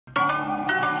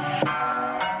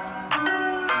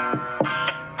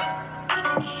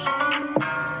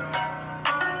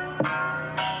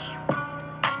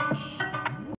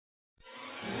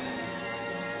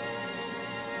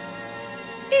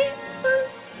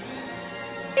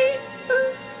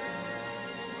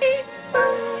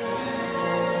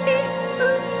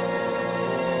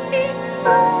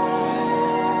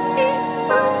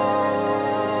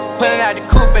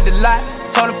lot.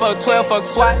 Told him fuck 12, fuck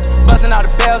SWAT. Busting all the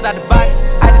bells out the box.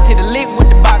 I just hit a lick with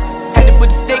the box. Had to put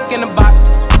the stick in the box.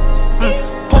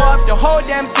 Pour up the whole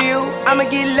damn seal. I'ma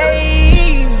get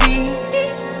lazy.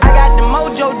 I got the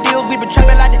mojo deals. We been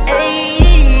trapping like the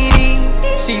 80s.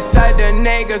 She said the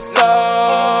nigga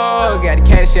so got the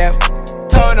cash out.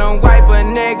 Told him wipe a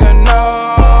nigga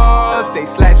no. Say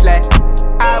slash slash.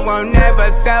 I won't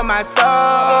never sell my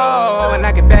soul, and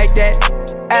I can back that.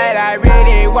 And I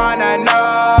really wanna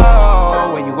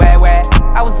know where you at, where?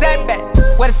 I was at back,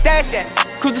 where the stash at?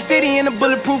 Cruise the city in a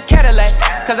bulletproof Cadillac.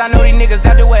 Cause I know these niggas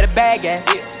out there where the bag at.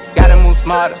 Gotta move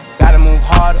smarter, gotta move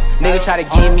harder. Nigga try to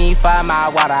give me 5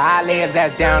 mile water. I lay his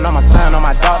ass down on my son, on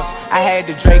my daughter. I had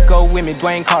the Draco with me,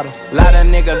 Dwayne Carter. A lot of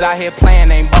niggas out here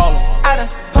playing, ain't ballin'. I done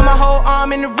put my whole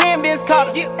arm in the rim, Vince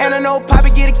Carter. And I know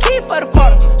Poppy get a key for the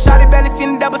quarter. Shawty barely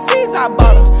seen the double C's, I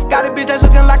bought her. Got a bitch that's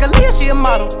looking like a Leah, she a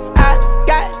model. I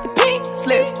got the pink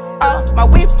slip, my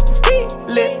whips is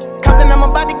keyless. Compton, I'm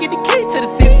about to get the key to the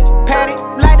city. Patty,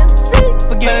 light up the seat.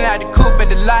 Forgetting out the coupe at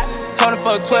the lot. Told him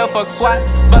fuck 12, fuck SWAT.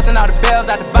 Busting all the bells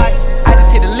out the box. I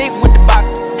just hit a lick with the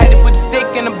box. Had to put the stick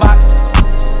in the box.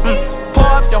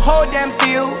 Pour up the whole damn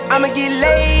seal. I'ma get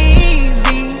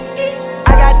lazy.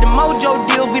 I got the mojo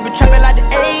deals. We been trapping like the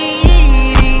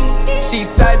 80s. She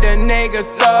said the nigga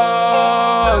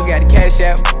so got the cash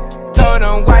out. Told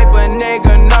him wipe a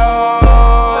nigga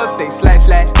no. Say slash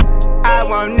slash. I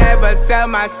won't never sell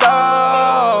my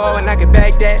soul, and I can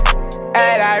back that.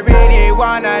 And I really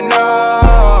wanna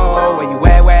know where you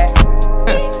at, where?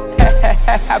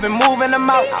 I've been moving them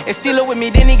out. And steal it with me,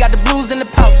 then he got the blues in the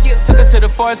pouch. Took her to the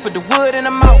forest, put the wood in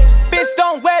her mouth. Bitch,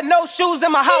 don't wear no shoes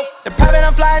in my house. The private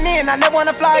I'm flying in, I never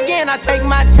wanna fly again. I take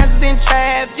my chances in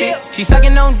traffic. She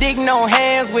sucking on dick, no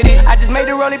hands with it. I just made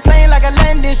her roll it plain like a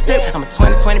landing strip. I'm a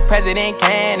 2020 president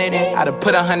candidate. I done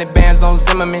put 100 bands on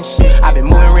Zimmerman shit. I been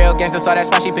moving real gangster, so that's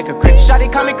why she pick a crit.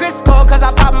 Shawty call me Chris Cole, cause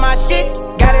I pop my shit.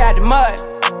 Got it out the mud,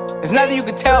 there's nothing you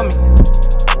can tell me.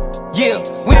 Yeah,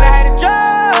 when I had a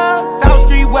job, South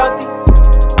Street wealthy.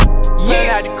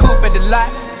 Yeah, out the coupe at the lot.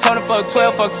 Told him fuck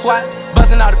 12, fuck SWAT.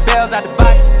 Busting all the bells out the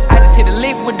box. I just hit a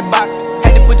lick with the box.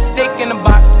 Had to put the stick in the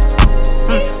box.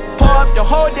 Pour up the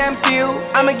whole damn seal.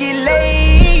 I'ma get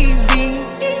lazy.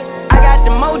 I got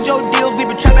the mojo deals. We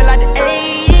been trapping like the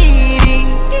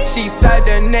 80s. She said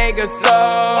the nigga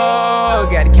so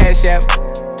got the cash out.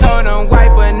 Told him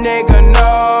wipe a nigga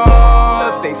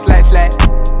no. Say slash slash.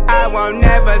 I won't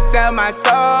never sell my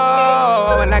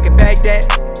soul, and I can back that.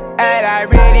 And I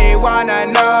really wanna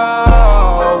know